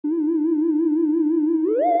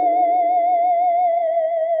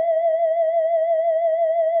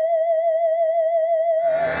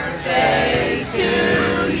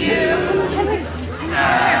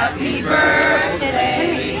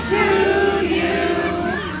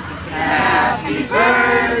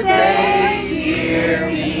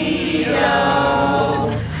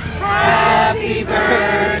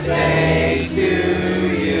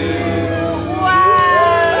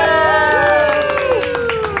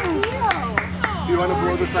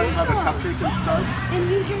other side have a cupcake and stuff. And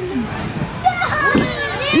use your name.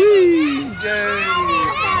 Yay!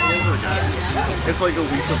 It's like a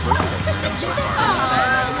week of birthday for him so far.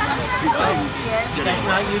 He's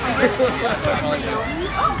not using it.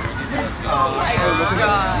 Oh my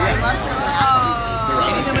God. You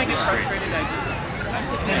need to make it frustrated.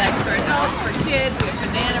 And like ones for kids, we have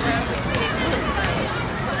banana bread.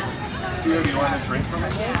 Theo, do you want a drink from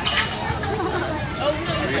us?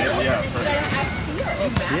 Yeah, perfect.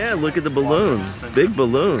 Yeah, look at the balloons. Big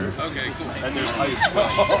balloons. Okay, cool. And there's ice.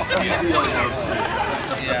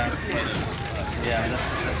 Yeah.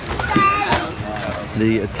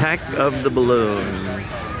 The attack of the balloons.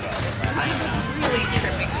 It's really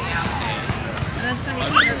tripping me out. And that's going to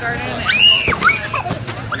be kindergarten.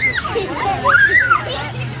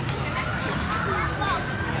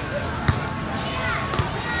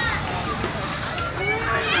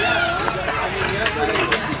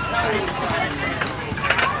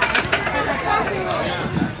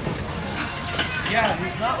 Yeah,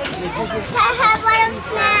 he's not like Can I have one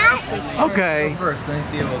snack? Okay. First, then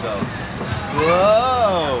Theo will go.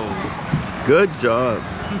 Whoa! Good job.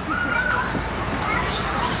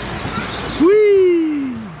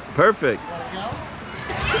 Whee! Perfect.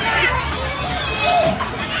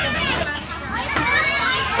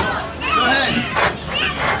 Go ahead.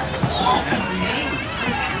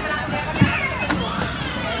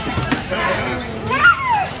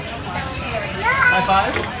 high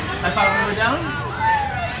five. High five when we're down.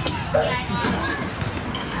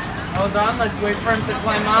 Hold on, let's wait for him to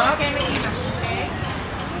climb up.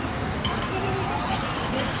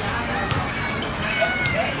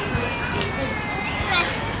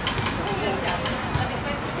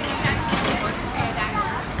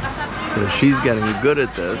 So she's getting good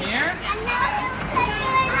at this. Here.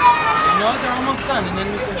 No, they're almost done, and then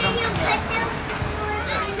we can jump from there.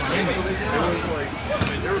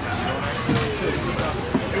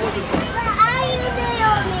 Where are you,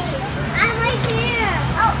 Naomi? I'm right here.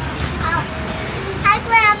 Oh. Hi,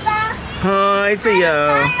 Grandpa. Hi, Theo.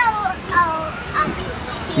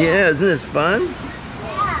 Yeah, isn't this fun?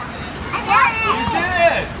 Yeah. You did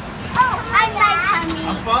it! Oh, I'm by tummy.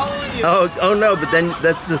 I'm following you. Oh no, but then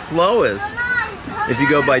that's the slowest. If you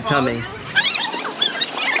go by tummy.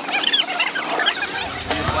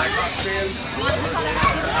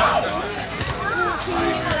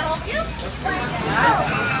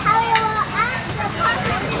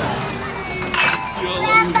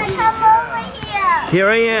 Grandpa, come over here. Here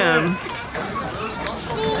I am.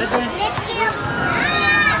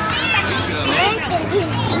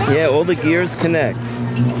 Yeah, all the gears connect.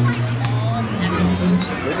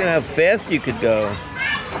 Look at how fast you could go.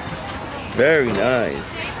 Very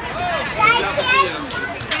nice.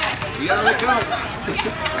 You gotta go.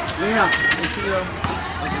 Yeah.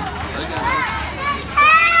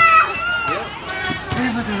 Hey,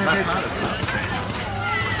 look at that.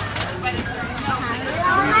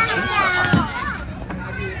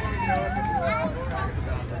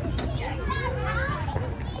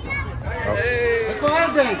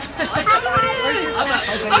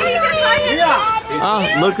 Oh,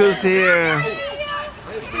 look who's here.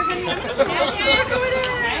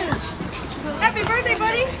 Happy birthday,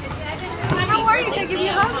 buddy. How are you? Can I give you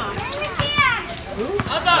a hug?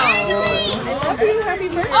 I love you. Happy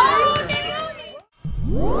birthday.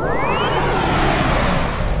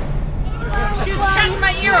 She was chatting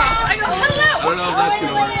my ear off. I go, hello. I don't know if that's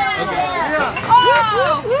gonna work. Okay.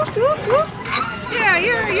 Oh.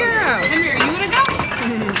 Yeah. Come here. You wanna go?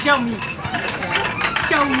 Show me.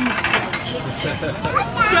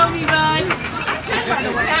 Show me, bud.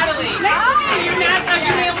 Natalie. Nice to meet you.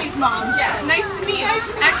 You're Naomi's mom. Yeah. Nice to meet you.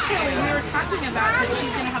 Actually, we were talking about that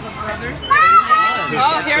she's gonna have a brother.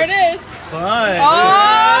 Oh, here it is. Fun.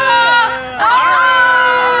 Oh.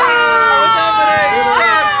 What's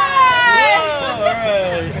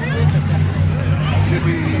happening? Should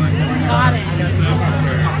we? Got it.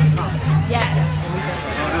 Yes.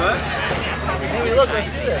 Hey, look,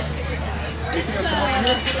 let's do this.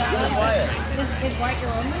 Is White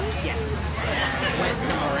your own movie? Yes. Went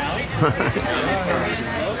somewhere else.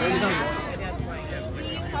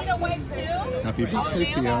 Happy birthday,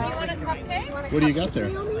 Theo. What do you got there? I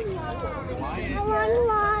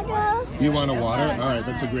want water. You want a water? All right,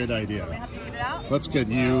 that's a great idea. Let's get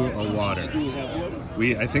you a water.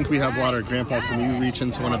 I think we have water. Grandpa, can you reach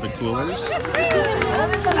into one of the coolers?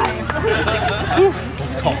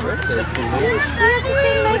 Let's call birthday cooler.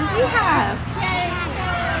 What do you have?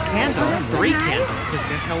 Candles, 3 candles.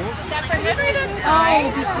 That's how old? That for Henry, that's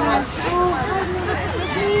nice.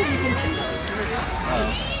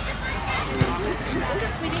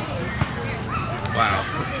 Wow.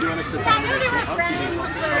 Do you want to sit down with your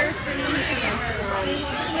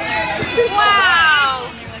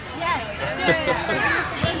Wow!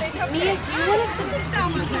 Mia, do you want to sit down?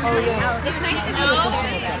 Oh, yeah. It's nice to know.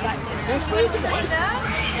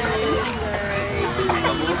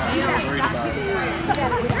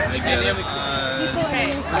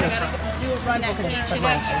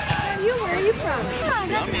 Where are you from? Yeah,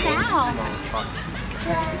 that's Sal.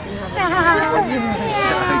 Sal.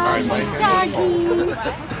 Doggy.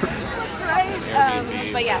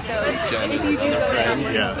 But yeah, so if you do go there,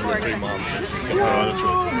 Yeah, and the 3 moms are just going to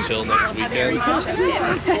chill next weekend.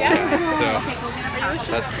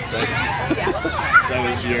 That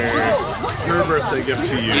was your birthday gift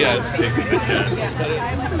to you. Yes, taking the kid.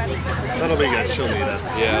 That'll be good. She'll need it.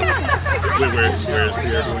 Yes. Wait, where's the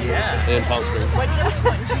other one? In Palm Springs.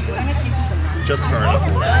 Just far enough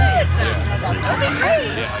away.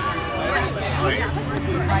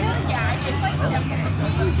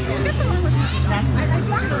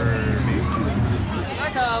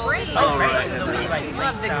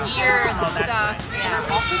 love the gear and the stuff.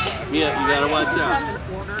 Yeah, you gotta watch out.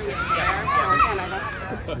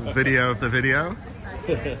 Video of the video.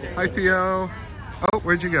 Hi, Theo. Oh,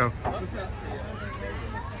 where'd you go?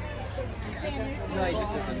 No, he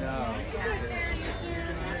just doesn't know.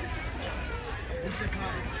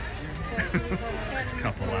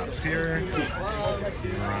 Couple laps here.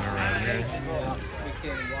 Run around here.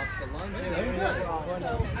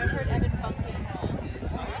 I've heard Evan's funky.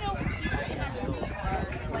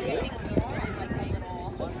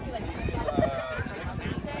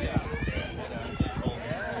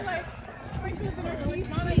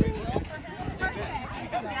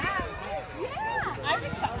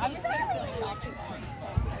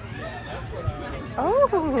 Oh.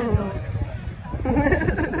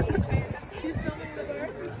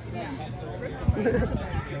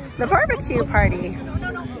 The barbecue party.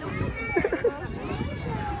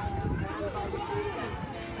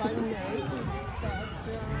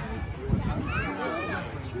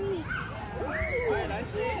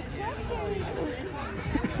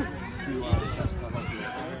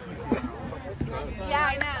 Yeah,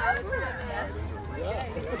 I know.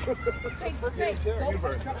 Hey, go you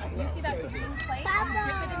see that green plate?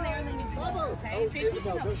 Dip it in there and then you bubbles. Hey, Jason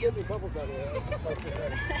can help you.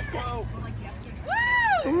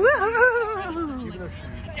 Woo!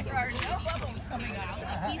 There are no bubbles coming out.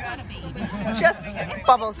 He's not a baby. Just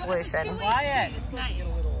bubble solution. Wyatt. It's nice.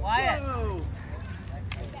 Wyatt.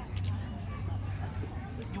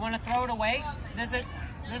 You want to throw it away?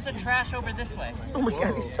 There's a trash over this way. Oh my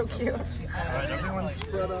god, he's so cute. Alright, everyone's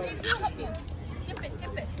spread out. Maybe we'll help you. Dip it,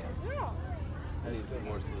 dip it. I need some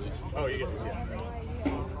more solution. Oh, you get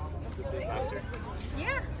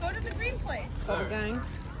Yeah, go to the green place. Bubble gang.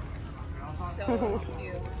 So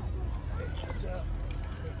cute.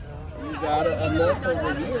 You got enough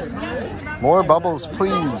over here. More bubbles,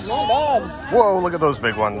 please. Whoa, look at those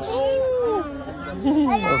big ones.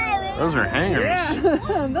 Those are hangers.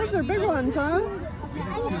 Yeah, those are big ones, huh?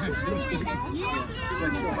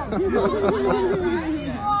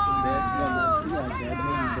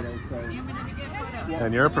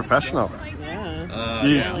 And you're a professional.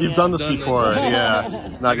 Yeah. You've done this before, yeah.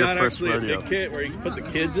 Not your first actually rodeo. a big kit where you can put the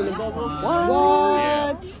kids in a bubble.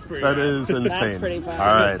 What? That is insane. That's pretty fun.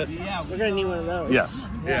 All right. Yeah, we're gonna need one of those. Yes.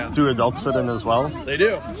 Yeah. Do adults fit in as well? They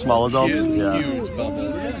do. Small adults? Huge, Yeah. huge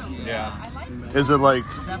bubbles. Yeah. Is it like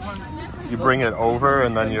you bring it over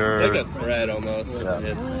and then you're... It's like a thread almost. Yeah.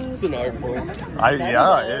 It's an art form.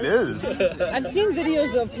 Yeah, it is. I've seen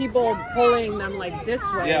videos of people pulling them like this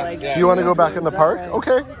way. Yeah, like, yeah. Do you want to go back in the park? That way.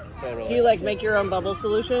 Okay. Totally. Do you like make your own bubble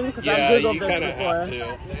solution? Because Yeah, I've googled you this kind of before. have to.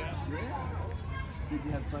 Yeah. Did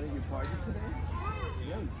you have fun at your party today?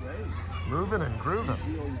 Yeah, it was great. Moving and grooving.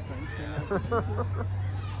 See all your friends came out.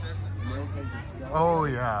 Oh,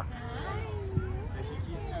 yeah.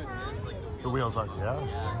 The wheels are, yeah.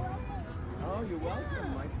 Oh, you're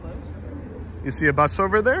welcome. My pleasure. You see a bus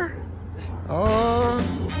over there? Oh.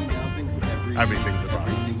 Everything's Everything's a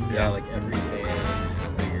bus. Yeah, like every day.